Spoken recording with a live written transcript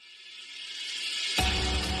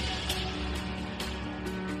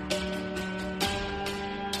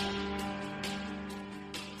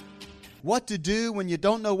What to do when you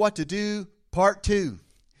don't know what to do, part 2,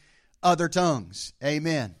 other tongues.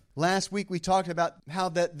 Amen. Last week we talked about how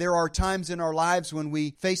that there are times in our lives when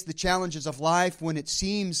we face the challenges of life when it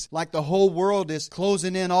seems like the whole world is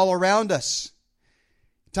closing in all around us.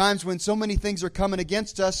 Times when so many things are coming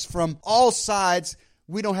against us from all sides,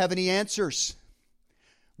 we don't have any answers.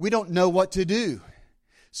 We don't know what to do.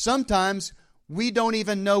 Sometimes we don't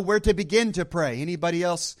even know where to begin to pray. Anybody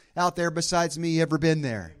else out there besides me ever been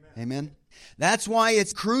there? Amen. That's why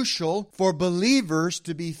it's crucial for believers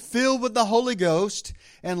to be filled with the Holy Ghost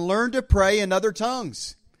and learn to pray in other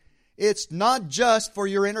tongues. It's not just for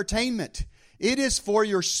your entertainment. It is for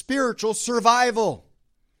your spiritual survival.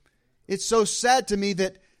 It's so sad to me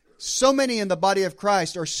that so many in the body of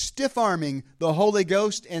Christ are stiff-arming the Holy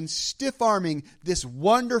Ghost and stiff-arming this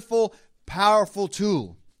wonderful, powerful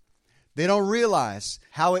tool. They don't realize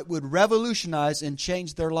how it would revolutionize and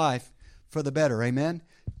change their life for the better. Amen?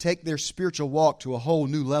 Take their spiritual walk to a whole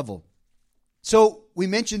new level. So we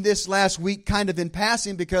mentioned this last week kind of in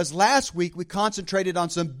passing because last week we concentrated on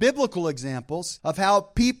some biblical examples of how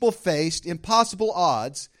people faced impossible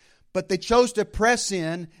odds, but they chose to press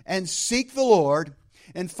in and seek the Lord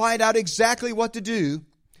and find out exactly what to do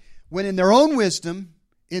when in their own wisdom,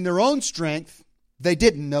 in their own strength, they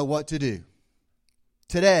didn't know what to do.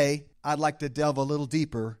 Today, I'd like to delve a little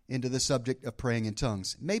deeper into the subject of praying in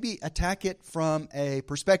tongues. Maybe attack it from a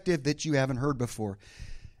perspective that you haven't heard before.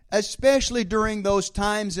 Especially during those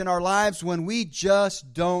times in our lives when we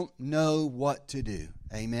just don't know what to do.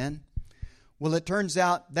 Amen? Well, it turns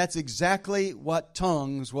out that's exactly what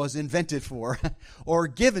tongues was invented for or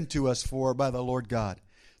given to us for by the Lord God.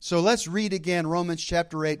 So let's read again Romans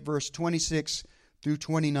chapter 8, verse 26 through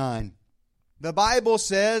 29. The Bible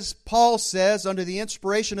says, Paul says, under the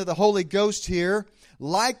inspiration of the Holy Ghost here,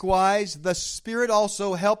 likewise the Spirit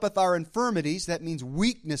also helpeth our infirmities, that means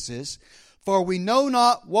weaknesses, for we know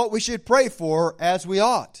not what we should pray for as we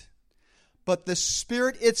ought. But the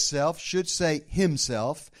Spirit itself, should say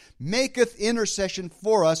Himself, maketh intercession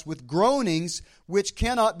for us with groanings which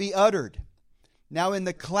cannot be uttered. Now in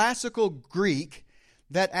the classical Greek,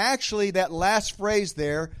 that last phrase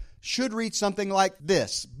there should read something like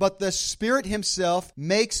this. But the Spirit Himself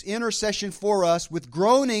makes intercession for us with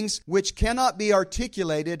groanings which cannot be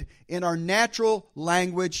articulated in our natural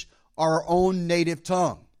language, our own native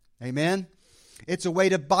tongue. Amen? It's a way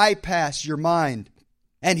to bypass your mind.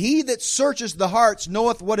 And He that searches the hearts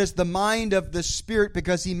knoweth what is the mind of the Spirit,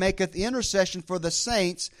 because He maketh intercession for the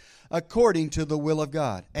saints according to the will of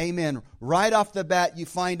God. Amen. Right off the bat, you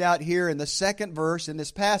find out here in the second verse in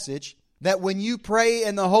this passage that when you pray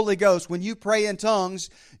in the Holy Ghost, when you pray in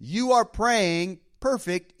tongues, you are praying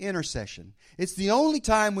perfect intercession. It's the only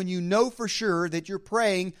time when you know for sure that you're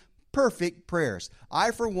praying perfect prayers.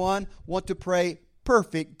 I, for one, want to pray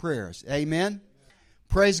perfect prayers. Amen?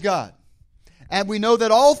 Praise God. And we know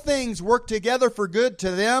that all things work together for good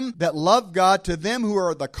to them that love God, to them who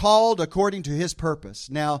are the called according to His purpose.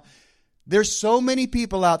 Now, there's so many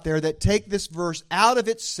people out there that take this verse out of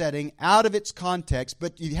its setting, out of its context,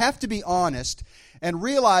 but you have to be honest and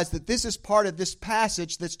realize that this is part of this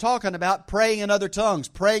passage that's talking about praying in other tongues,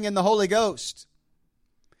 praying in the Holy Ghost.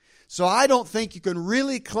 So I don't think you can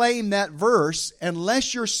really claim that verse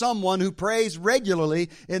unless you're someone who prays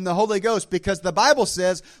regularly in the Holy Ghost, because the Bible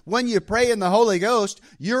says when you pray in the Holy Ghost,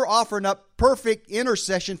 you're offering up perfect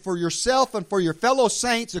intercession for yourself and for your fellow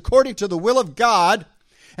saints according to the will of God.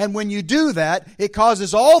 And when you do that, it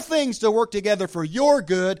causes all things to work together for your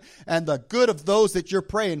good and the good of those that you're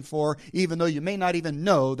praying for, even though you may not even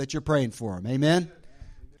know that you're praying for them. Amen?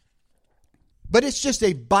 But it's just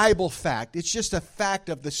a Bible fact. It's just a fact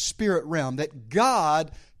of the spirit realm that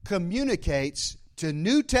God communicates to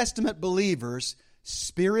New Testament believers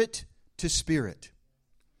spirit to spirit.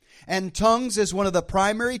 And tongues is one of the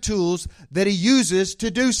primary tools that He uses to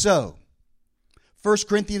do so. 1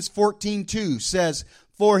 Corinthians 14:2 says,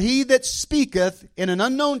 For he that speaketh in an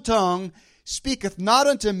unknown tongue speaketh not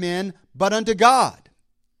unto men, but unto God.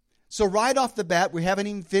 So right off the bat, we haven't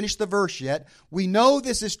even finished the verse yet. We know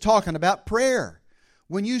this is talking about prayer.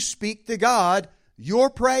 When you speak to God, you're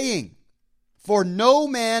praying. For no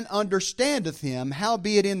man understandeth Him,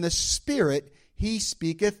 howbeit in the Spirit He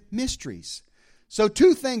speaketh mysteries. So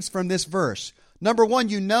 2 things from this verse. Number 1,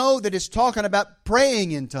 you know that it's talking about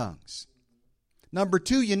praying in tongues. Number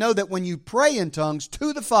 2, you know that when you pray in tongues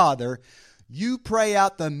to the Father, you pray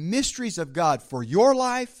out the mysteries of God for your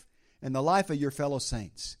life and the life of your fellow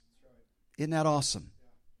saints. Isn't that awesome?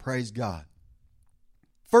 Praise God.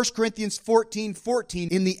 1 Corinthians 14:14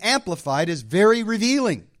 in the Amplified is very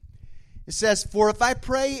revealing. It says, For if I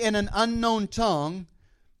pray in an unknown tongue,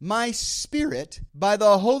 My spirit, by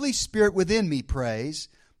the Holy Spirit within me, prays,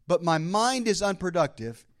 but my mind is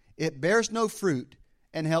unproductive. It bears no fruit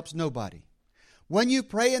and helps nobody. When you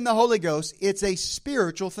pray in the Holy Ghost, it's a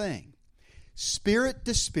spiritual thing. Spirit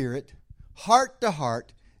to spirit, heart to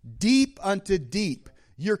heart, deep unto deep.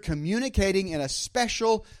 You're communicating in a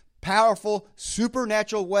special, powerful,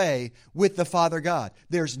 supernatural way with the Father God.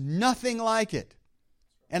 There's nothing like it.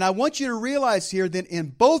 And I want you to realize here that in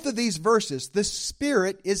both of these verses, the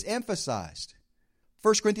Spirit is emphasized.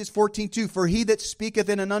 1 Corinthians 14:2, for he that speaketh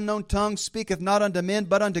in an unknown tongue speaketh not unto men,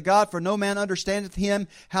 but unto God, for no man understandeth him,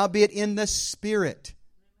 howbeit in the Spirit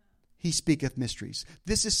he speaketh mysteries.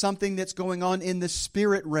 This is something that's going on in the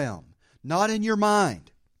spirit realm, not in your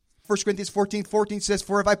mind. 1 Corinthians 14:14 says,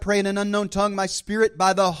 for if I pray in an unknown tongue, my spirit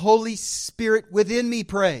by the Holy Spirit within me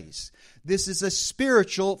prays. This is a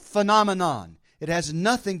spiritual phenomenon. It has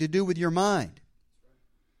nothing to do with your mind.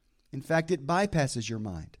 In fact, it bypasses your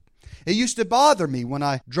mind. It used to bother me when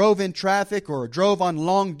I drove in traffic or drove on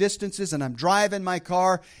long distances and I'm driving my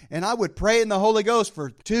car and I would pray in the Holy Ghost for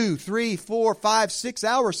 2, 3, 4, 5, 6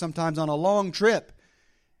 hours sometimes on a long trip.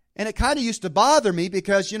 And it kind of used to bother me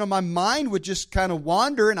because, my mind would just kind of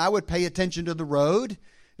wander and I would pay attention to the road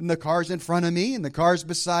and the cars in front of me and the cars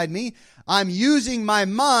beside me. I'm using my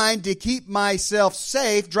mind to keep myself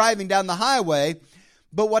safe driving down the highway.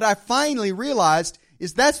 But what I finally realized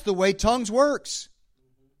is that's the way tongues works.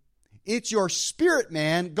 It's your spirit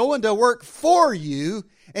man going to work for you,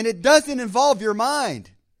 and it doesn't involve your mind.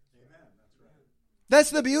 That's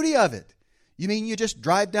the beauty of it. You mean you just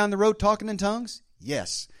drive down the road talking in tongues?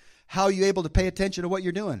 Yes. How are you able to pay attention to what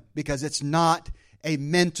you're doing? Because it's not a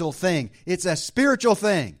mental thing. It's a spiritual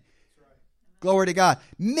thing. Glory to God.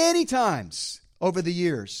 Many times over the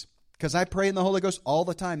years, because I pray in the Holy Ghost all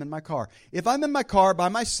the time in my car. If I'm in my car by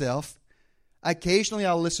myself, occasionally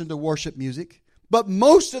I'll listen to worship music. But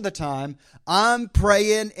most of the time, I'm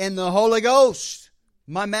praying in the Holy Ghost.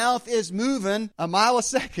 My mouth is moving a mile a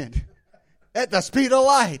second at the speed of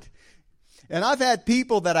light. And I've had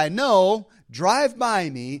people that I know drive by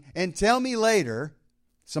me and tell me later,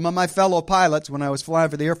 some of my fellow pilots when I was flying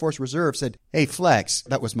for the Air Force Reserve said, hey, Flex,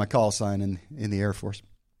 that was my call sign in the Air Force.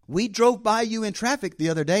 We drove by you in traffic the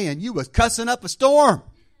other day and you was cussing up a storm.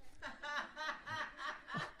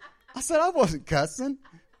 I said, I wasn't cussing.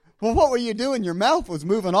 Well, what were you doing? Your mouth was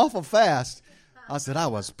moving awful fast. I said, I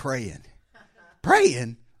was praying.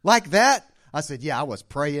 Praying? Like that? I said, yeah, I was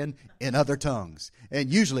praying in other tongues.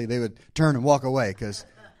 And usually they would turn and walk away because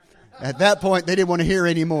at that point they didn't want to hear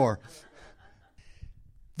any more.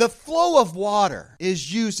 The flow of water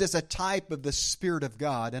is used as a type of the Spirit of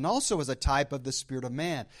God and also as a type of the Spirit of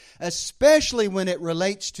man, especially when it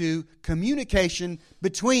relates to communication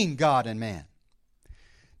between God and man.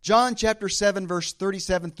 John chapter 7, verse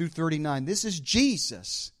 37 through 39. This is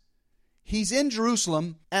Jesus. He's in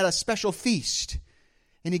Jerusalem at a special feast.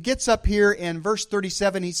 And he gets up here in verse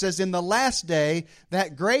 37. He says, in the last day,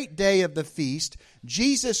 that great day of the feast,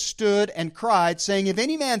 Jesus stood and cried, saying, if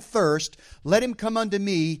any man thirst, let him come unto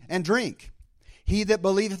me and drink. He that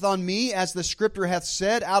believeth on me, as the Scripture hath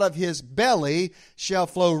said, out of his belly shall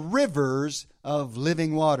flow rivers of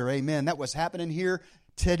living water. Amen. That was happening here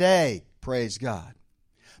today. Praise God.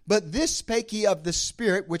 But this spake he of the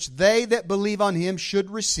Spirit, which they that believe on him should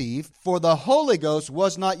receive, for the Holy Ghost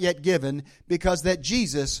was not yet given, because that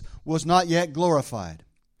Jesus was not yet glorified.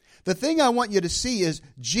 The thing I want you to see is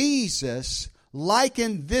Jesus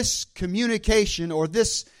likened this communication or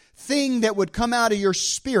this thing that would come out of your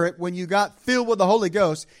spirit when you got filled with the Holy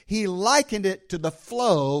Ghost. He likened it to the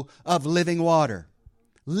flow of living water.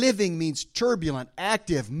 Living means turbulent,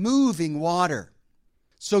 active, moving water.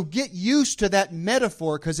 So get used to that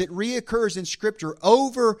metaphor because it reoccurs in Scripture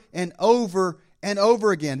over and over and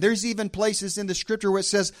over again. There's even places in the Scripture where it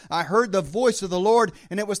says, I heard the voice of the Lord,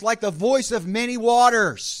 and it was like the voice of many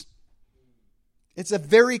waters. It's a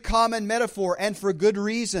very common metaphor, and for good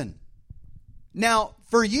reason. Now,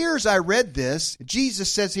 for years I read this.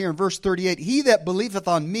 Jesus says here in verse 38, he that believeth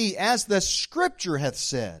on me, as the Scripture hath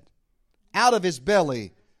said, out of his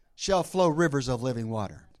belly shall flow rivers of living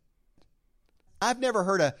water. I've never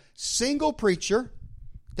heard a single preacher,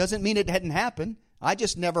 doesn't mean it hadn't happened, I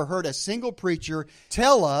just never heard a single preacher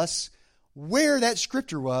tell us where that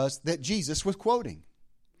Scripture was that Jesus was quoting.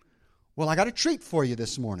 Well, I got a treat for you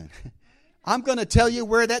this morning. I'm going to tell you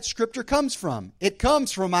where that Scripture comes from. It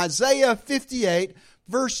comes from Isaiah 58,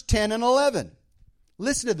 verse 10 and 11.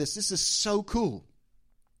 Listen to this. This is so cool.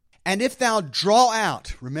 And if thou draw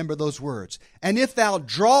out, remember those words, and if thou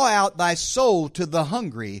draw out thy soul to the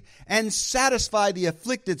hungry, and satisfy the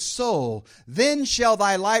afflicted soul, then shall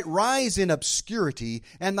thy light rise in obscurity,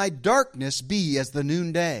 and thy darkness be as the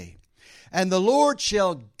noonday. And the Lord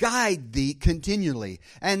shall guide thee continually,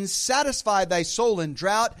 and satisfy thy soul in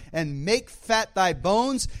drought, and make fat thy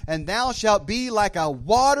bones, and thou shalt be like a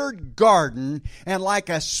watered garden, and like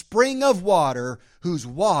a spring of water, whose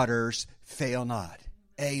waters fail not.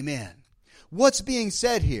 Amen. What's being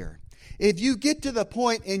said here? If you get to the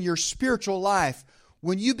point in your spiritual life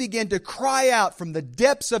when you begin to cry out from the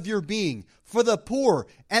depths of your being for the poor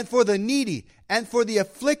and for the needy and for the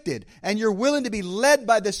afflicted, and you're willing to be led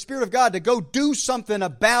by the Spirit of God to go do something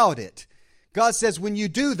about it, God says when you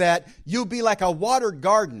do that, you'll be like a watered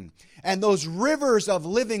garden, and those rivers of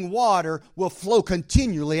living water will flow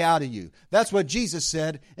continually out of you. That's what Jesus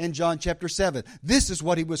said in John chapter 7. This is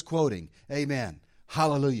what he was quoting. Amen.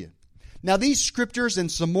 Hallelujah. Now, these scriptures and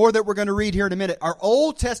some more that we're going to read here in a minute are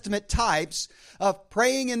Old Testament types of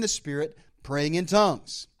praying in the Spirit, praying in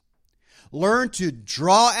tongues. Learn to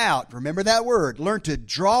draw out, remember that word, learn to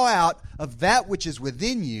draw out of that which is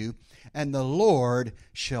within you, and the Lord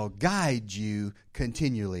shall guide you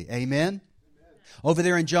continually. Amen? Over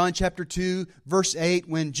there in John chapter 2, verse 8,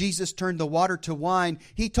 when Jesus turned the water to wine,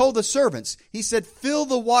 he told the servants, he said, fill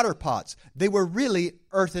the water pots. They were really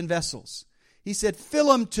earthen vessels. He said,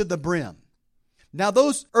 fill them to the brim. Now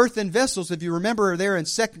those earthen vessels, if you remember there in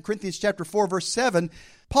 2 Corinthians chapter 4, verse 7,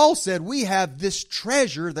 Paul said, we have this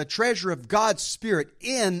treasure, the treasure of God's Spirit,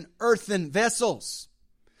 in earthen vessels.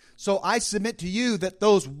 So I submit to you that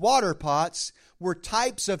those water pots were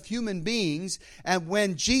types of human beings, and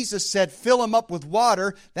when Jesus said, fill them up with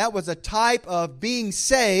water, that was a type of being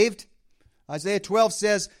saved. Isaiah 12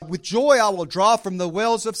 says, with joy I will draw from the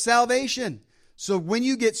wells of salvation. So when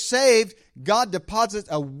you get saved, God deposits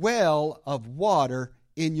a well of water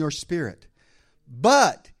in your spirit.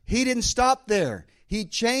 But he didn't stop there. He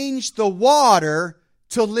changed the water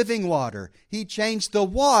to living water. He changed the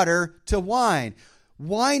water to wine.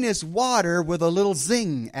 Wine is water with a little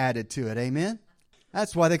zing added to it. Amen?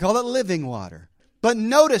 That's why they call it living water. But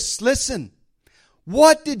notice, listen,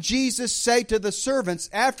 what did Jesus say to the servants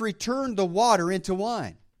after he turned the water into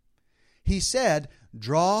wine? He said,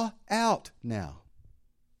 draw out now.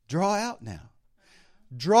 Draw out now.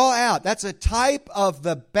 Draw out. That's a type of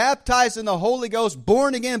the baptized in the Holy Ghost,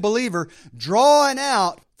 born again believer, drawing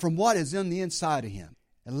out from what is in the inside of him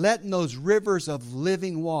and letting those rivers of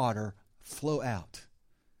living water flow out.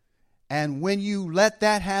 And when you let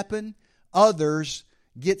that happen, others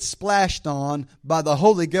get splashed on by the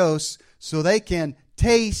Holy Ghost so they can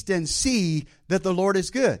taste and see that the Lord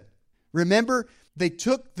is good. Remember, they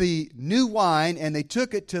took the new wine and they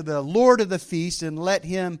took it to the Lord of the feast and let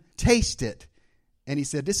him taste it. And he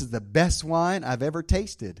said, this is the best wine I've ever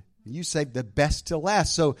tasted. You saved the best till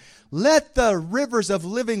last. So let the rivers of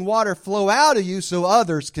living water flow out of you so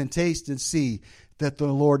others can taste and see that the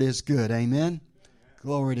Lord is good. Amen?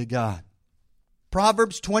 Glory to God.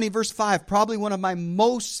 Proverbs 20 verse 5, probably one of my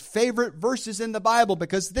most favorite verses in the Bible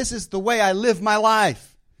because this is the way I live my life.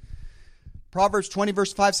 Proverbs 20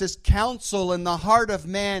 verse 5 says, counsel in the heart of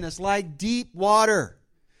man is like deep water,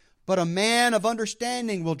 but a man of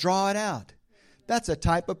understanding will draw it out. That's a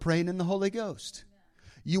type of praying in the Holy Ghost.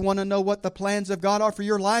 You want to know what the plans of God are for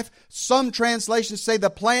your life? Some translations say the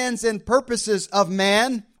plans and purposes of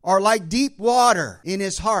man are like deep water in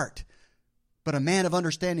his heart, but a man of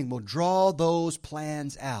understanding will draw those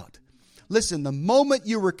plans out. Listen, the moment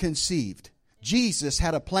you were conceived, Jesus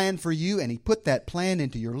had a plan for you, and he put that plan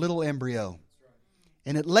into your little embryo.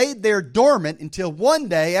 And it laid there dormant until one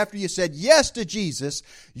day, after you said yes to Jesus,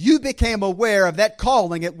 you became aware of that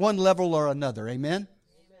calling at one level or another. Amen?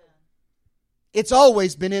 It's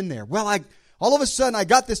always been in there. Well, all of a sudden I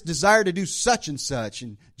got this desire to do such and such.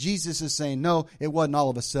 And Jesus is saying, no, it wasn't all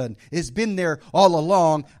of a sudden. It's been there all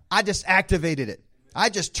along. I just activated it. I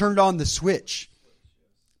just turned on the switch.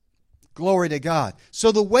 Glory to God.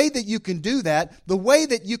 So the way that you can do that, the way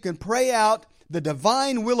that you can pray out the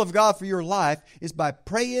divine will of God for your life is by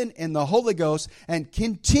praying in the Holy Ghost and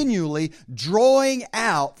continually drawing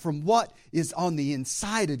out from what is on the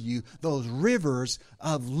inside of you those rivers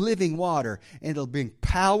of living water. And it'll bring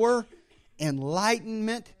power,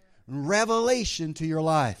 enlightenment, and revelation to your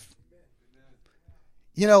life.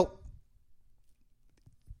 You know,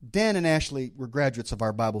 Dan and Ashley were graduates of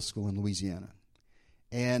our Bible school in Louisiana.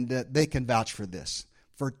 And they can vouch for this.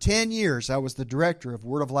 For 10 years, I was the director of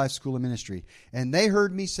Word of Life School of Ministry. And they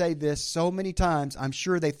heard me say this so many times, I'm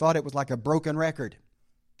sure they thought it was like a broken record.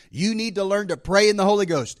 You need to learn to pray in the Holy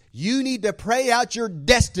Ghost. You need to pray out your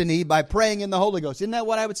destiny by praying in the Holy Ghost. Isn't that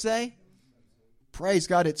what I would say? Praise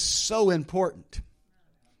God, it's so important.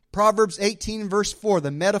 Proverbs 18 verse 4,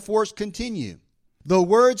 the metaphors continue. The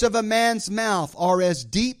words of a man's mouth are as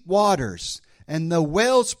deep waters, and the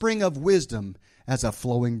wellspring of wisdom as a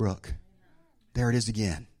flowing brook. There it is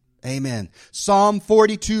again. Amen. Psalm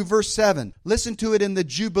 42 verse 7. Listen to it in the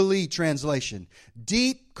Jubilee translation.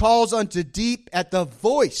 Deep calls unto deep at the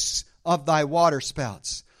voice of thy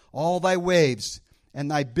waterspouts. All thy waves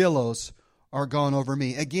and thy billows are gone over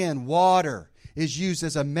me. Again, water is used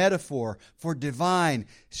as a metaphor for divine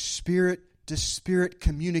spirit-to-spirit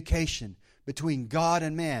communication between God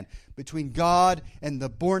and man, between God and the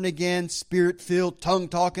born-again, spirit-filled,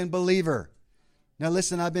 tongue-talking believer. Now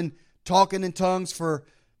listen, I've been talking in tongues for,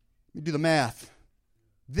 let me do the math,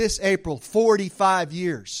 this April, 45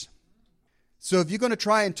 years. So if you're going to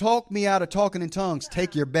try and talk me out of talking in tongues,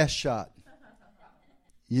 take your best shot.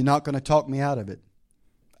 You're not going to talk me out of it.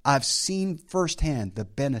 I've seen firsthand the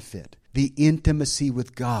benefit, the intimacy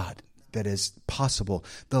with God that is possible,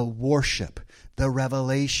 the worship, the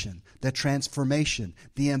revelation, the transformation,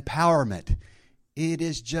 the empowerment. It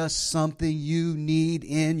is just something you need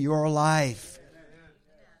in your life.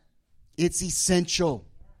 It's essential.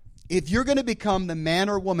 If you're going to become the man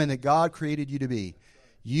or woman that God created you to be,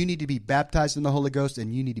 you need to be baptized in the Holy Ghost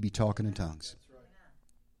and you need to be talking in tongues.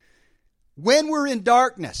 When we're in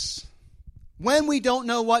darkness, when we don't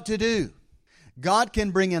know what to do, God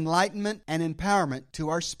can bring enlightenment and empowerment to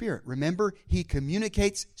our spirit. Remember, He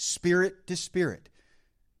communicates spirit to spirit.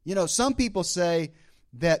 You know, some people say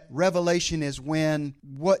that revelation is when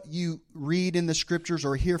what you read in the Scriptures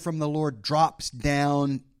or hear from the Lord drops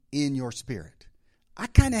down in your spirit. I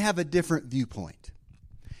kind of have a different viewpoint.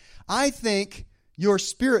 I think your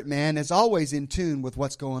spirit man is always in tune with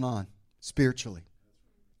what's going on spiritually.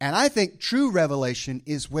 And I think true revelation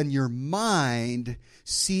is when your mind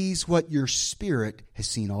sees what your spirit has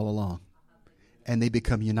seen all along. And they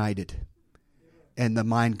become united. And the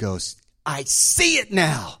mind goes, I see it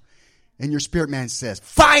now. And your spirit man says,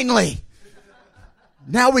 finally!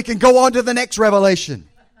 Now we can go on to the next revelation.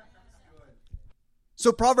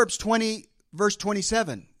 So Proverbs 20, verse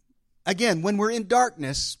 27. Again, when we're in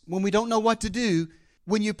darkness, when we don't know what to do,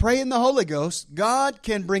 when you pray in the Holy Ghost, God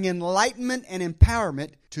can bring enlightenment and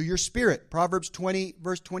empowerment to your spirit. Proverbs 20,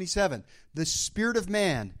 verse 27. The spirit of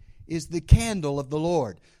man is the candle of the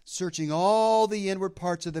Lord, searching all the inward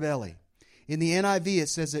parts of the belly. In the NIV, it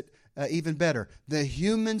says it even better. The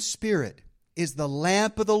human spirit is the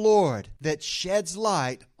lamp of the Lord that sheds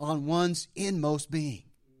light on one's inmost being.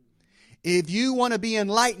 If you want to be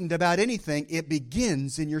enlightened about anything, it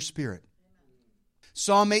begins in your spirit.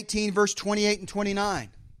 Psalm 18, verse 28 and 29.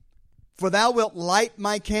 For thou wilt light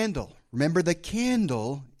my candle. Remember, the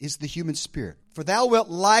candle is the human spirit. For thou wilt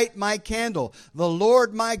light my candle. The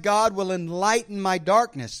Lord my God will enlighten my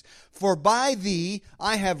darkness. For by thee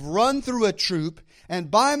I have run through a troop,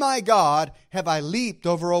 and by my God have I leaped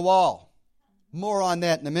over a wall. More on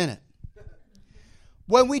that in a minute.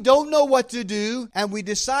 When we don't know what to do and we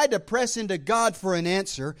decide to press into God for an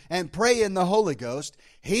answer and pray in the Holy Ghost,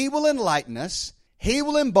 He will enlighten us. He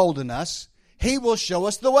will embolden us. He will show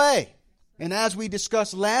us the way. And as we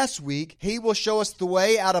discussed last week, He will show us the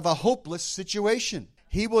way out of a hopeless situation.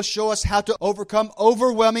 He will show us how to overcome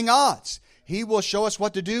overwhelming odds. He will show us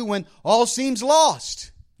what to do when all seems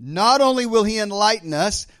lost. Not only will He enlighten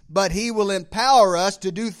us, but He will empower us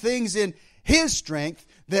to do things in His strength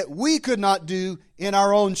that we could not do in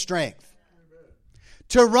our own strength.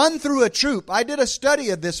 To run through a troop, I did a study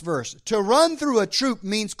of this verse. To run through a troop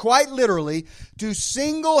means quite literally to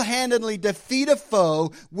single-handedly defeat a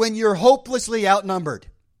foe when you're hopelessly outnumbered.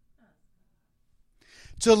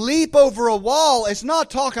 To leap over a wall is not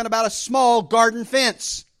talking about a small garden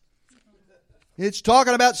fence. It's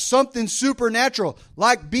talking about something supernatural,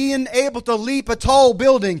 like being able to leap a tall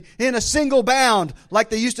building in a single bound, like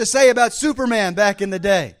they used to say about Superman back in the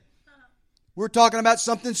day. We're talking about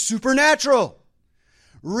something supernatural.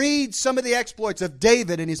 Read some of the exploits of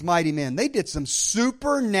David and his mighty men. They did some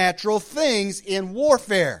supernatural things in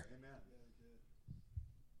warfare.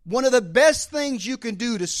 One of the best things you can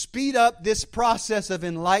do to speed up this process of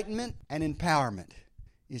enlightenment and empowerment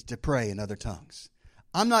is to pray in other tongues.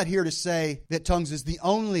 I'm not here to say that tongues is the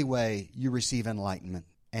only way you receive enlightenment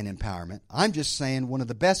and empowerment. I'm just saying one of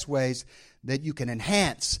the best ways that you can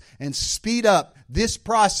enhance and speed up this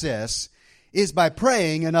process is by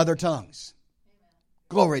praying in other tongues.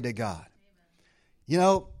 Glory to God. You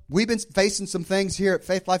know, we've been facing some things here at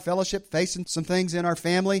Faith Life Fellowship, facing some things in our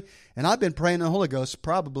family, and I've been praying in the Holy Ghost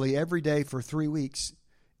probably every day for 3 weeks,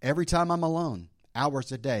 every time I'm alone.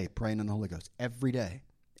 hours a day praying in the Holy Ghost. Every day.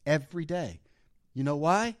 Every day. You know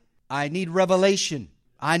why? I need revelation.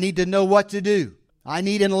 I need to know what to do. I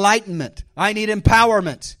need enlightenment. I need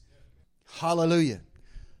empowerment. Hallelujah.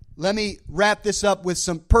 Let me wrap this up with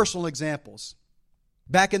some personal examples.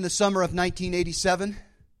 Back in the summer of 1987,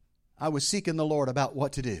 I was seeking the Lord about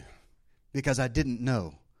what to do because I didn't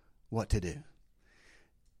know what to do.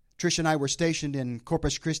 Trish and I were stationed in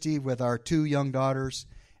Corpus Christi with our 2 young daughters,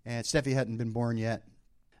 and Steffi hadn't been born yet.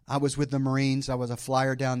 I was with the Marines. I was a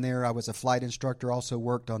flyer down there. I was a flight instructor, also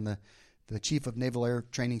worked on the Chief of Naval Air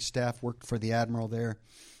Training Staff, worked for the Admiral there.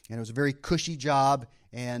 And it was a very cushy job,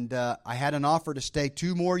 and I had an offer to stay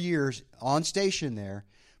 2 more years on station there,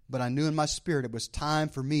 but I knew in my spirit it was time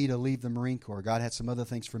for me to leave the Marine Corps. God had some other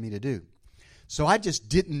things for me to do. So I just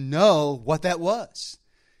didn't know what that was.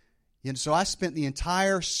 And so I spent the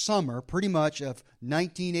entire summer, pretty much, of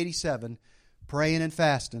 1987 praying and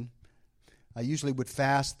fasting. I usually would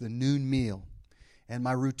fast the noon meal, and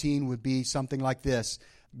my routine would be something like this.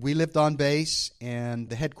 We lived on base, and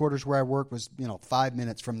the headquarters where I worked was, 5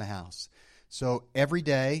 minutes from the house. So every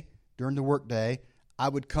day during the work day, I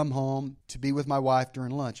would come home to be with my wife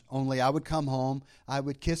during lunch. Only I would come home, I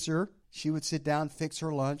would kiss her, she would sit down, fix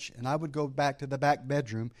her lunch, and I would go back to the back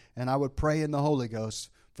bedroom, and I would pray in the Holy Ghost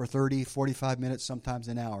for 30, 45 minutes, sometimes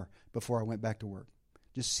an hour before I went back to work.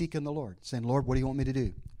 Just seeking the Lord, saying, Lord, what do you want me to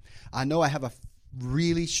do? I know I have a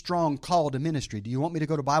really strong call to ministry. Do you want me to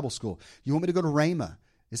go to Bible school? Do you want me to go to Rhema?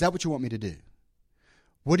 Is that what you want me to do?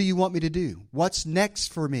 What do you want me to do? What's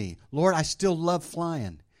next for me? Lord, I still love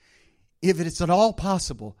flying. If it's at all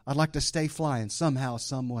possible, I'd like to stay flying somehow,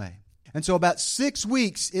 some way. And so about 6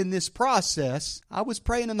 weeks in this process, I was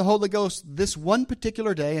praying in the Holy Ghost this one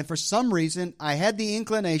particular day, and for some reason, I had the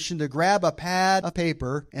inclination to grab a pad of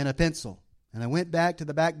paper and a pencil. And I went back to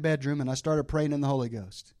the back bedroom, and I started praying in the Holy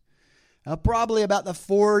Ghost. Now, probably about the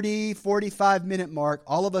 40, 45-minute mark,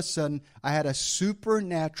 all of a sudden, I had a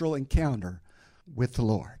supernatural encounter with the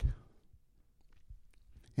Lord.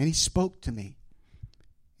 And He spoke to me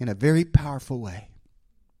in a very powerful way.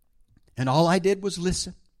 And all I did was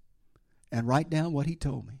listen and write down what He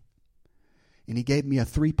told me. And He gave me a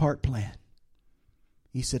 3-part plan.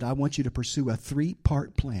 He said, I want you to pursue a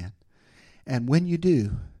 3-part plan. And when you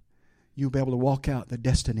do, you'll be able to walk out the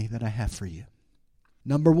destiny that I have for you.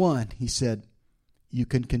 Number 1, He said, you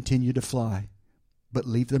can continue to fly, but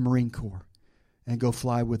leave the Marine Corps and go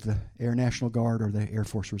fly with the Air National Guard or the Air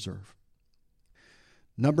Force Reserve.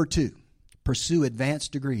 Number 2, pursue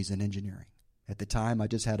advanced degrees in engineering. At the time, I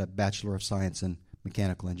just had a Bachelor of Science in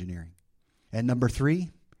Mechanical Engineering. And number 3,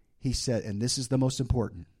 He said, and this is the most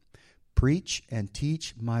important, preach and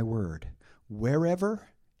teach my word wherever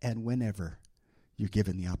and whenever you're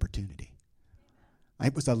given the opportunity.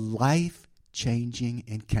 It was a life-changing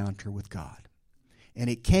encounter with God. And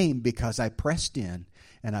it came because I pressed in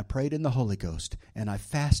and I prayed in the Holy Ghost and I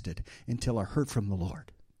fasted until I heard from the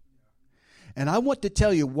Lord. And I want to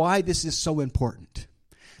tell you why this is so important.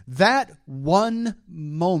 That one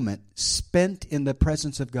moment spent in the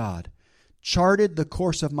presence of God charted the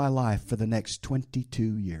course of my life for the next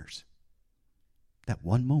 22 years. That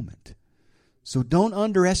one moment. So don't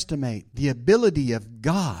underestimate the ability of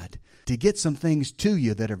God to get some things to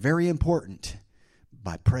you that are very important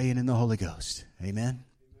by praying in the Holy Ghost. Amen?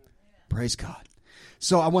 Praise God.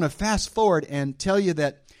 So I want to fast forward and tell you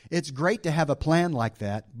that it's great to have a plan like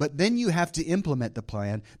that, but then you have to implement the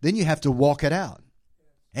plan. Then you have to walk it out.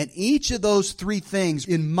 And each of those 3 things,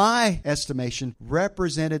 in my estimation,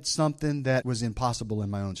 represented something that was impossible in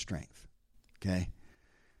my own strength. Okay?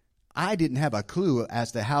 I didn't have a clue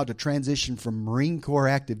as to how to transition from Marine Corps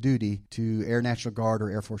active duty to Air National Guard or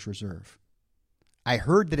Air Force Reserve. I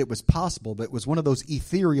heard that it was possible, but it was one of those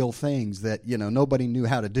ethereal things that, nobody knew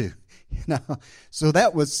how to do. So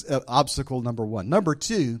that was obstacle number 1. Number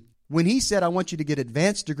 2, when He said, I want you to get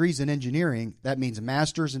advanced degrees in engineering, that means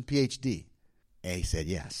master's and PhD. And He said,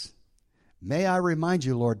 yes. May I remind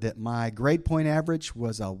you, Lord, that my grade point average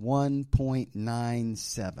was a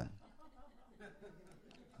 1.97.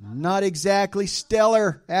 Not exactly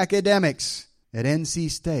stellar academics at NC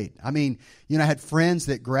State. I mean, I had friends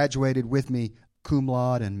that graduated with me cum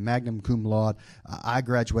laude and magna cum laude. I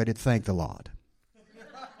graduated, thank the Lord.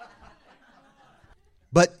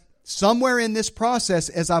 But somewhere in this process,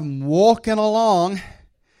 as I'm walking along,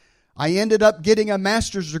 I ended up getting a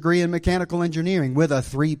master's degree in mechanical engineering with a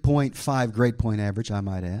 3.5 grade point average, I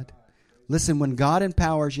might add. Listen, when God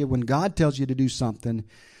empowers you, when God tells you to do something,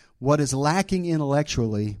 what is lacking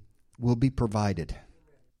intellectually will be provided.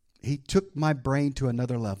 He took my brain to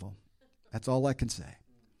another level. That's all I can say.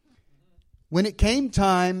 When it came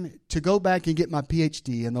time to go back and get my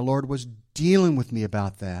PhD, and the Lord was dealing with me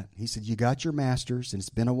about that. He said, you got your master's, and it's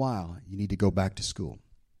been a while. You need to go back to school.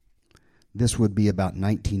 This would be about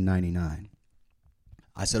 1999.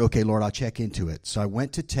 I said, okay, Lord, I'll check into it. So I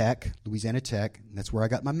went to Tech, Louisiana Tech, and that's where I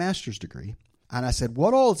got my master's degree. And I said,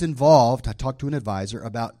 what all is involved? I talked to an advisor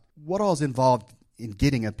about what all is involved in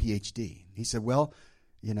getting a PhD. He said, well,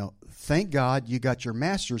 thank God you got your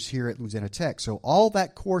master's here at Louisiana Tech. So all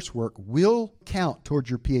that coursework will count towards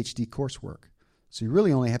your PhD coursework. So you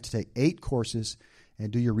really only have to take 8 courses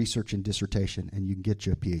and do your research and dissertation, and you can get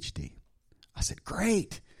you a PhD. I said,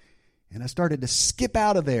 great. And I started to skip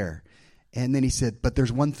out of there. And then he said, but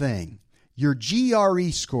there's one thing. Your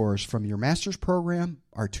GRE scores from your master's program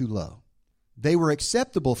are too low. They were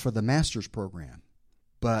acceptable for the master's program,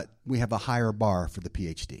 but we have a higher bar for the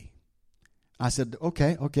PhD. I said,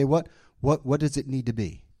 okay, what does it need to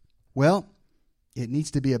be? Well, it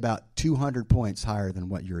needs to be about 200 points higher than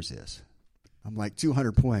what yours is. I'm like,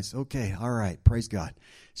 200 points. Okay, all right, praise God.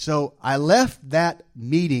 So I left that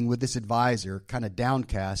meeting with this advisor kind of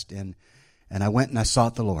downcast, and I went and I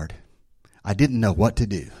sought the Lord. I didn't know what to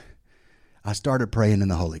do. I started praying in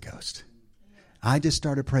the Holy Ghost. I just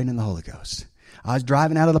started praying in the Holy Ghost. I was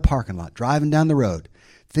driving out of the parking lot, driving down the road,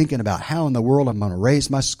 thinking about how in the world I'm going to raise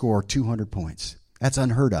my score 200 points. That's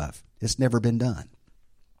unheard of. It's never been done,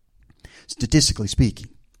 statistically speaking.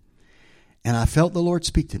 And I felt the Lord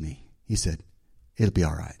speak to me. He said, it'll be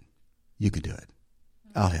all right. You can do it.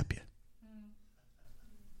 I'll help you.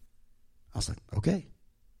 I was like, okay.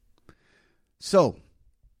 So,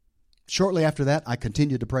 shortly after that, I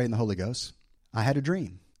continued to pray in the Holy Ghost. I had a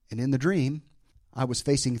dream. And in the dream, I was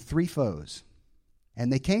facing 3 foes.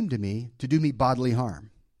 And they came to me to do me bodily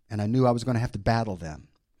harm. And I knew I was going to have to battle them.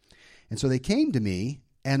 And so they came to me,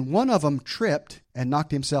 and one of them tripped and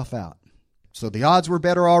knocked himself out. So the odds were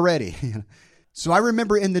better already. So I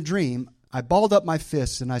remember in the dream, I balled up my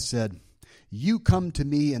fists and I said, you come to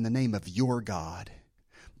me in the name of your God,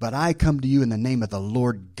 but I come to you in the name of the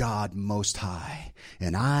Lord God Most High,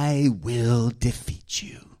 and I will defeat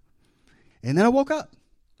you. And then I woke up.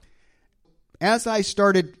 As I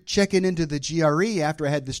started checking into the GRE after I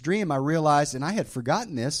had this dream, I realized, and I had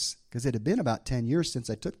forgotten this because it had been about 10 years since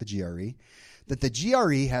I took the GRE, that the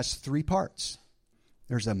GRE has 3 parts.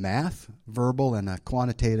 There's a math, verbal, and a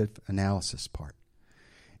quantitative analysis part.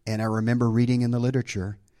 And I remember reading in the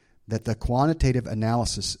literature that the quantitative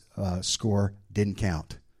analysis score didn't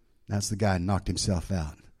count. That's the guy who knocked himself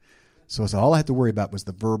out. So all I had to worry about was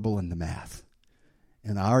the verbal and the math.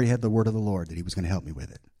 And I already had the word of the Lord that he was going to help me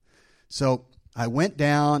with it. So I went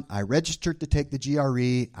down, I registered to take the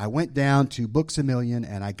GRE, I went down to Books A Million,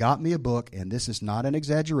 and I got me a book, and this is not an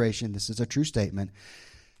exaggeration, this is a true statement,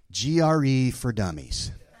 GRE for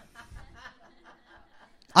Dummies.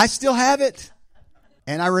 I still have it.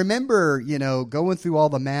 And I remember, going through all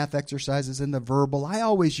the math exercises and the verbal. I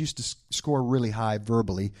always used to score really high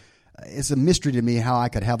verbally. It's a mystery to me how I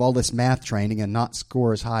could have all this math training and not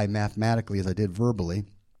score as high mathematically as I did verbally.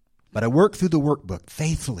 But I worked through the workbook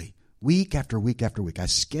faithfully, week after week after week. I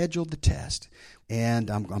scheduled the test, and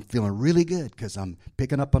I'm feeling really good because I'm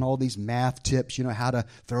picking up on all these math tips, how to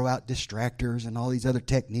throw out distractors and all these other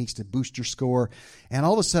techniques to boost your score. And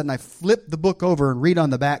all of a sudden, I flip the book over and read on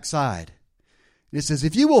the back side. It says,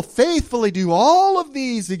 if you will faithfully do all of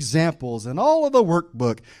these examples and all of the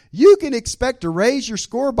workbook, you can expect to raise your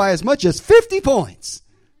score by as much as 50 points.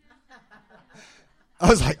 I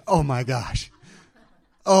was like, oh my gosh.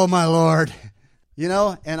 Oh my Lord.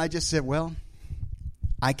 And I just said, well,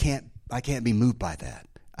 I can't be moved by that.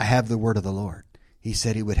 I have the word of the Lord. He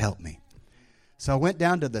said he would help me. So I went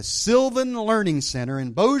down to the Sylvan Learning Center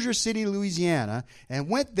in Bossier City, Louisiana, and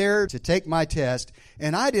went there to take my test.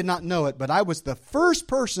 And I did not know it, but I was the first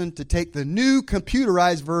person to take the new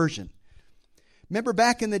computerized version. Remember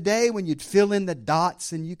back in the day when you'd fill in the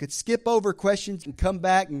dots and you could skip over questions and come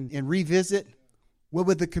back and revisit? Well,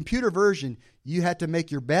 with the computer version, you had to make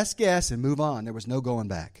your best guess and move on. There was no going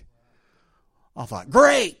back. I thought,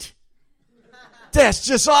 great! That's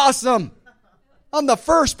just awesome! I'm the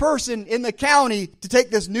first person in the county to take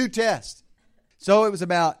this new test. So it was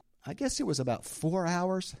about 4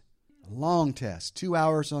 hours. A long test. 2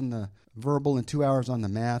 hours on the verbal and 2 hours on the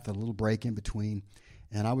math, a little break in between.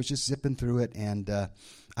 And I was just zipping through it. And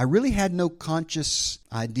I really had no conscious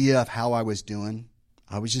idea of how I was doing.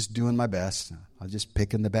 I was just doing my best. I was just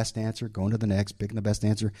picking the best answer, going to the next, picking the best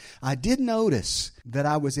answer. I did notice that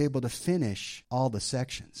I was able to finish all the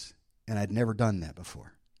sections. And I'd never done that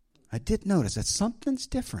before. I did notice that something's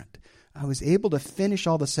different. I was able to finish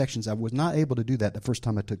all the sections. I was not able to do that the first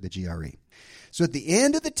time I took the GRE. So at the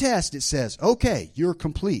end of the test, it says, okay, you're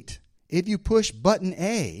complete. If you push button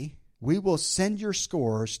A, we will send your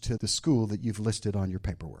scores to the school that you've listed on your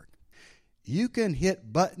paperwork. You can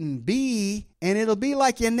hit button B, and it'll be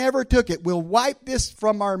like you never took it. We'll wipe this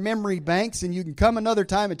from our memory banks, and you can come another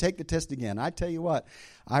time and take the test again. I tell you what,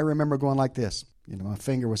 I remember going like this. My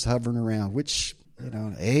finger was hovering around, which,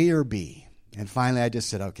 A or B. And finally, I just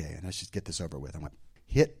said, okay, let's just get this over with. I went,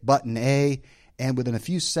 hit button A, and within a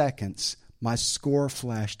few seconds, my score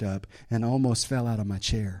flashed up and almost fell out of my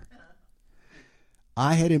chair.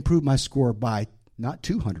 I had improved my score by not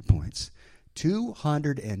 200 points,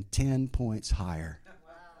 210 points higher.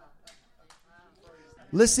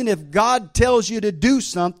 Listen, if God tells you to do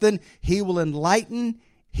something, He will enlighten,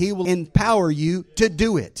 He will empower you to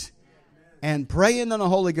do it. And praying in the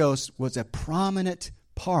Holy Ghost was a prominent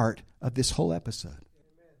part of this whole episode.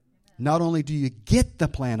 Not only do you get the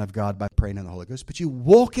plan of God by praying in the Holy Ghost, but you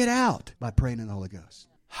walk it out by praying in the Holy Ghost.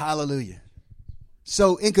 Hallelujah.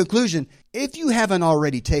 So in conclusion, if you haven't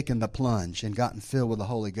already taken the plunge and gotten filled with the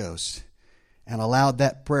Holy Ghost and allowed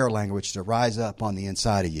that prayer language to rise up on the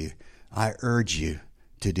inside of you, I urge you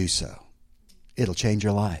to do so. It'll change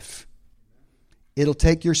your life. It'll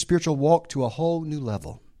take your spiritual walk to a whole new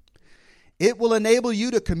level. It will enable you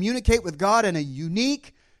to communicate with God in a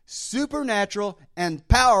unique, supernatural, and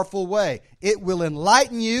powerful way. It will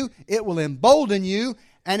enlighten you, it will embolden you,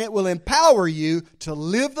 and it will empower you to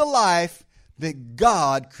live the life that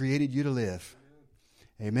God created you to live.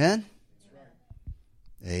 Amen?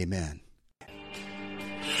 Amen.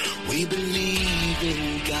 We believe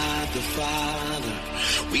in God the Father.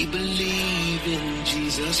 We believe in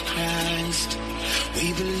Jesus Christ.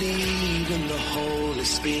 We believe in the Holy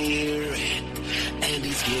Spirit. And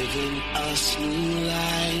He's given us new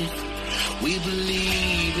life. We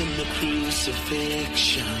believe in the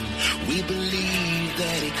crucifixion. We believe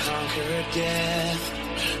that He conquered death.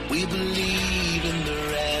 We believe in the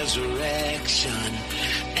resurrection.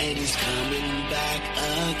 And He's coming back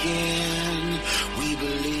again. We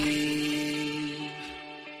believe